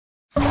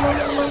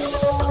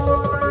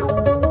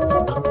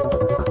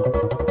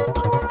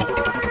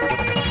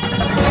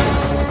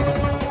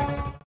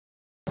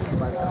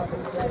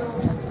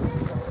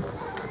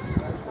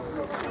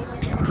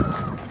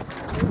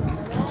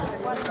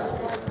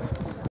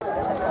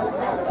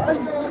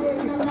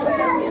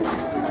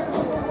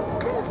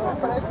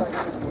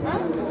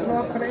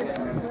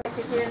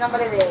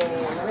nombre de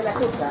la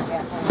Chuca.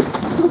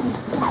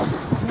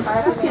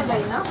 Para que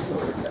ahí, ¿no?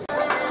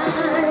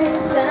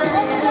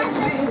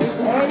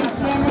 Él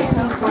tiene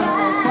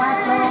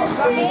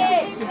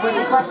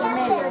 54 y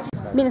medio.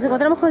 Bien, nos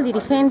encontramos con el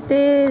dirigente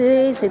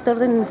del sector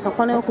de San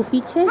Juan de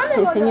Cupiche,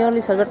 el señor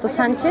Luis Alberto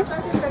Sánchez.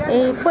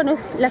 Bueno,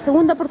 es la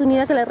segunda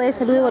oportunidad que la red de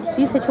salud de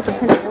HUAROCHIRI se ha hecho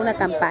presente en una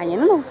campaña,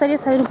 ¿no? Nos gustaría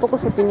saber un poco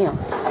su opinión.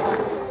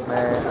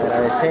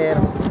 Agradecer,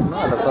 ¿no?,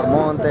 al doctor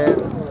Montes,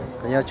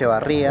 al señor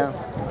Echevarría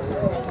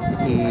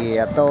y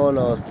a todos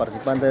los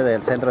participantes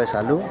del centro de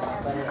salud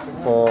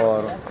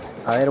por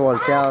haber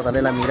volteado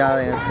también la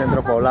mirada en el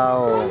centro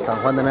poblado San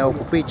Juan de Nuevo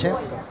Cupiche.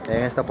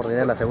 En esta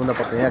oportunidad, la segunda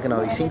oportunidad que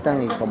nos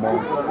visitan, y como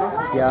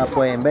ya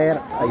pueden ver,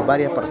 hay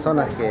varias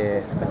personas que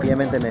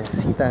efectivamente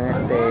necesitan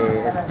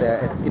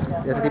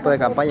este tipo de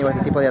campaña o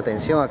este tipo de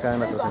atención acá en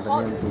nuestro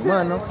asentamiento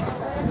humano.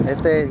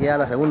 Esta es ya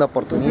la segunda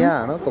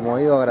oportunidad, ¿no? Como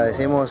digo,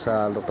 agradecemos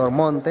al doctor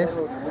Montes,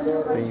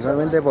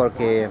 principalmente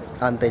porque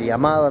ante el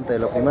llamado, ante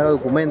los primeros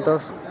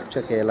documentos,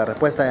 que la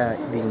respuesta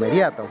de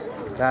inmediato,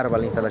 claro, para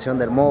la instalación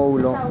del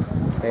módulo,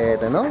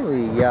 ¿no?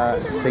 Y ya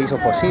se hizo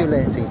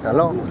posible, se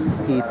instaló,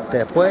 y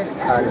después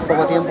al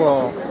poco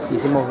tiempo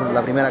hicimos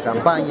la primera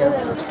campaña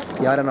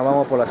y ahora nos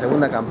vamos por la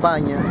segunda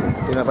campaña,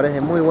 y me parece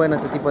muy bueno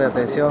este tipo de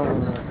atención,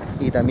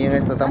 y también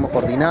esto estamos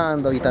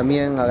coordinando, y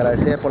también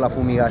agradecer por la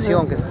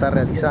fumigación que se está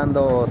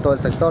realizando todo el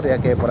sector, ya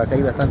que por acá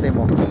hay bastantes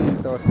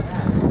mosquitos,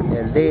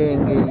 el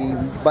dengue y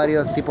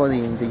varios tipos de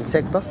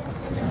insectos,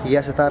 y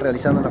ya se está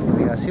realizando la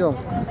fumigación,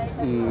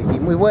 y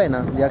muy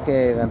buena, ya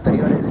que en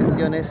anteriores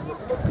gestiones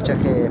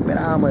que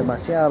esperábamos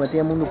demasiado,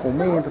 metíamos un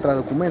documento tras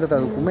documento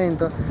tras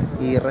documento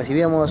y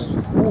recibíamos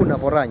una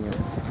por año,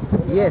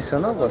 y eso,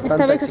 ¿no? Por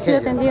esta vez ha sido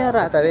atendido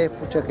rápido. Esta vez,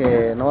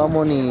 que no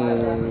vamos ni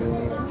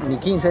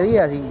 15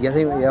 días y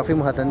ya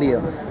fuimos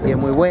atendidos, y es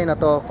muy buena,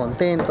 todos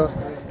contentos.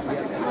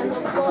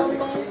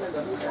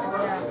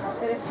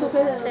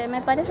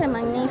 Me parece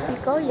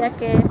magnífico, ya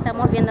que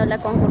estamos viendo la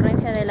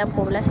concurrencia de la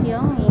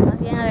población, y más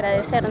bien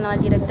agradecernos al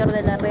director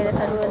de la red de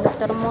salud, el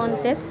doctor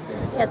Montes,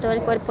 y a todo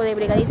el cuerpo de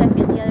brigadistas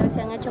que el día de hoy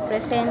se han hecho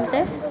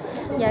presentes,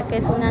 ya que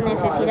es una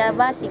necesidad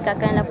básica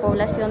acá en la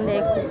población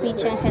de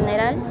Cupiche en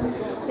general.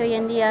 Y hoy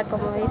en día,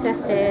 como dice,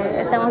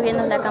 estamos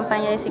viendo la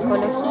campaña de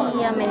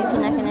psicología,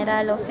 medicina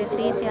general,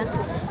 obstetricia,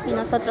 y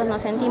nosotros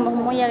nos sentimos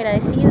muy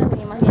agradecidos,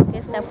 y más bien que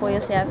este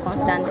apoyo sea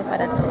constante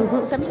para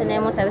todos.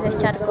 Tenemos a veces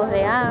charcos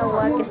de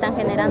agua que están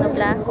generando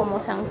plagas como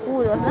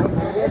zancudos, ¿no?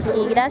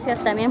 Y gracias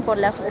también por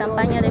la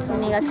campaña de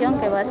fumigación,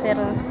 que va a ser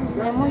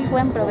de muy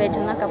buen provecho,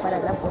 ¿no?, acá para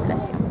la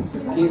población.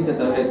 15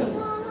 tabletas.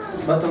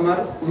 Va a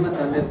tomar una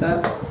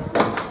tableta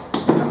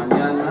en la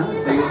mañana,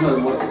 desayuno,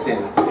 almuerzo y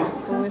cena.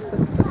 Con esta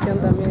situación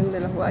también de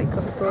los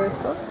huaicos y todo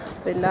esto,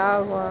 del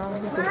agua,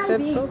 los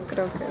insectos,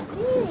 creo que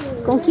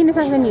sí. ¿Con quiénes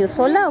has venido?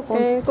 ¿Sola o con...?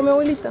 Con mi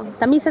abuelita.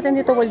 ¿También se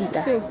atendió tu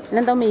abuelita? Sí. ¿Le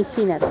han dado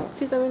medicina?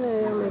 Sí, también le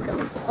dieron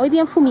medicamentos. Hoy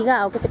día han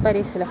fumigado, ¿qué te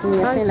parece la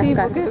fumigación en las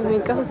casas? Sí, porque mi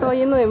casa estaba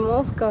lleno de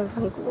moscas,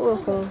 zancudos,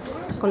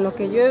 con lo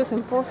que llueve se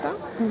empoza,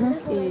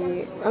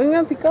 y a mí me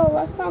han picado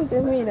bastante,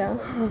 mira,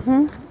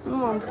 un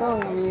montón,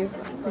 mis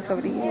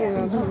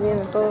sobrinos,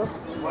 también, todos.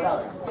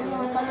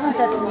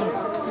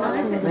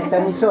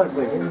 Metamizol,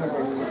 pues.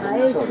 A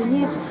este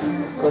nieto.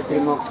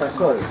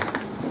 Cotrimoxazol.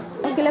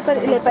 ¿Qué le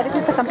parece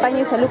esta campaña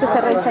de salud que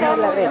está realizando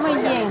la red? Muy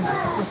bien,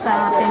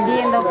 está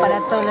atendiendo para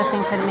todas las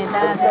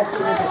enfermedades,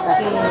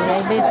 que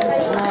hay veces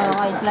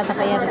no hay plata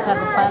para ir a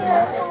Ricardo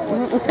Palma.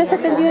 ¿Usted se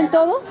atendió en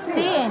todo?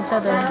 Sí, en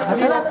todo,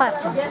 en toda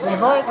parte. Me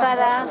voy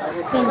cada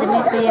fin de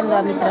mes, estoy yendo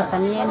a mi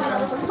tratamiento.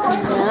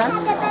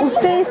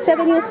 ¿Usted ha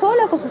venido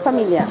sola o con su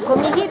familia?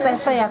 Con mi hijita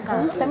estoy acá.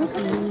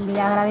 Y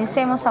le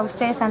agradecemos a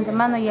ustedes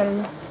antemano y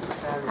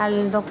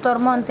al doctor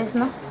Montes,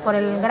 ¿no?, por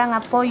el gran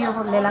apoyo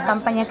de la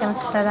campaña que nos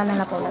está dando en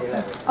la población.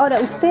 Ahora,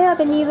 ¿usted ha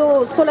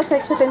venido sola, se ha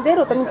hecho atender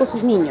o también con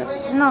sus niños?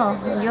 No,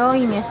 yo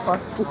y mi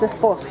esposo. Y su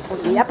esposo.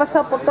 ¿Y ha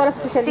pasado por todas las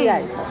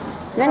especialidades?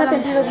 Sí. ¿Le han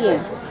atendido bien?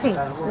 Sí.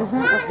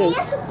 Okay.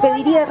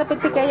 ¿Pediría de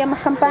repente que haya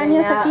más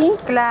campañas aquí?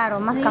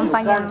 Claro, más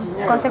campañas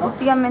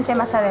consecutivamente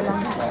más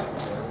adelante.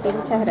 Okay,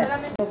 muchas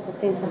gracias.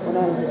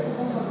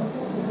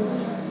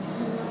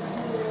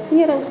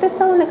 Señora, usted ha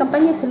estado en la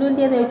campaña de salud el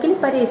día de hoy. ¿Qué le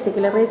parece que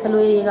la red de salud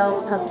haya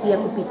llegado aquí a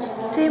Cupiche?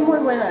 Sí, muy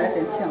buena la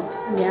atención.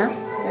 ¿Ya?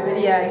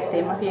 Debería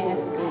más bien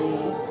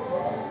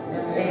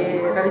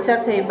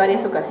realizarse en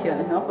varias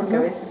ocasiones, ¿no? Porque a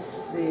veces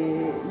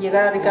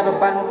llegar a Ricardo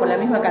Palma por la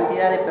misma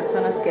cantidad de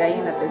personas que hay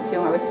en la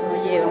atención, a veces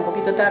uno llega un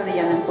poquito tarde y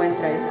ya no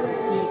encuentra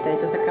cita,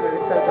 entonces hay que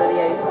regresar otro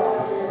día.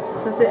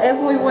 Entonces es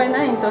muy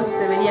buena, entonces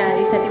debería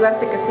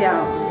incentivarse que sea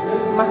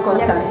más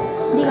constante.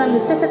 Dígame,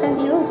 ¿usted se ha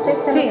atendido? ¿Usted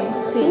se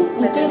Sí.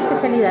 ¿En qué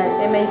especialidades?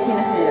 En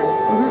medicina general.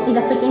 ¿Y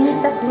las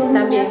pequeñitas?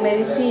 También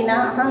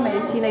medicina,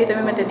 medicina, yo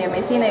también me atendí en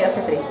medicina y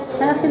obstetricia.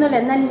 ¿Están haciéndole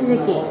análisis de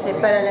qué?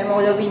 Para la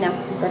hemoglobina.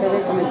 Para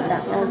ver cómo está.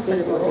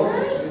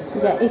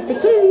 Ya,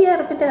 ¿qué día de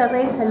repente la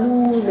red de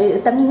salud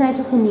también ha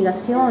hecho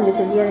fumigaciones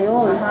el día de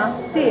hoy?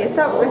 Sí,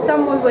 está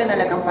muy buena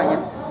la campaña.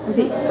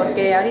 Sí,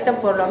 porque ahorita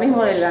por lo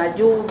mismo de la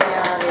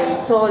lluvia,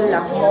 del sol,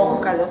 las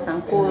moscas, los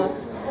zancudos,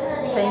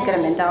 se ha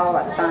incrementado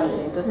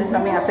bastante, entonces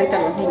también afecta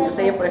a los niños.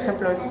 Ella, por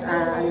ejemplo,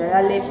 le da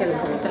alergia, un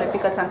poquito le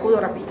pica el zancudo,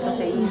 rapidito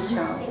se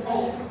hincha.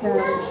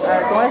 Entonces,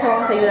 con eso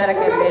vamos a ayudar a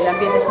que el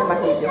ambiente esté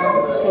más limpio.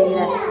 Ok,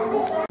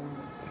 gracias.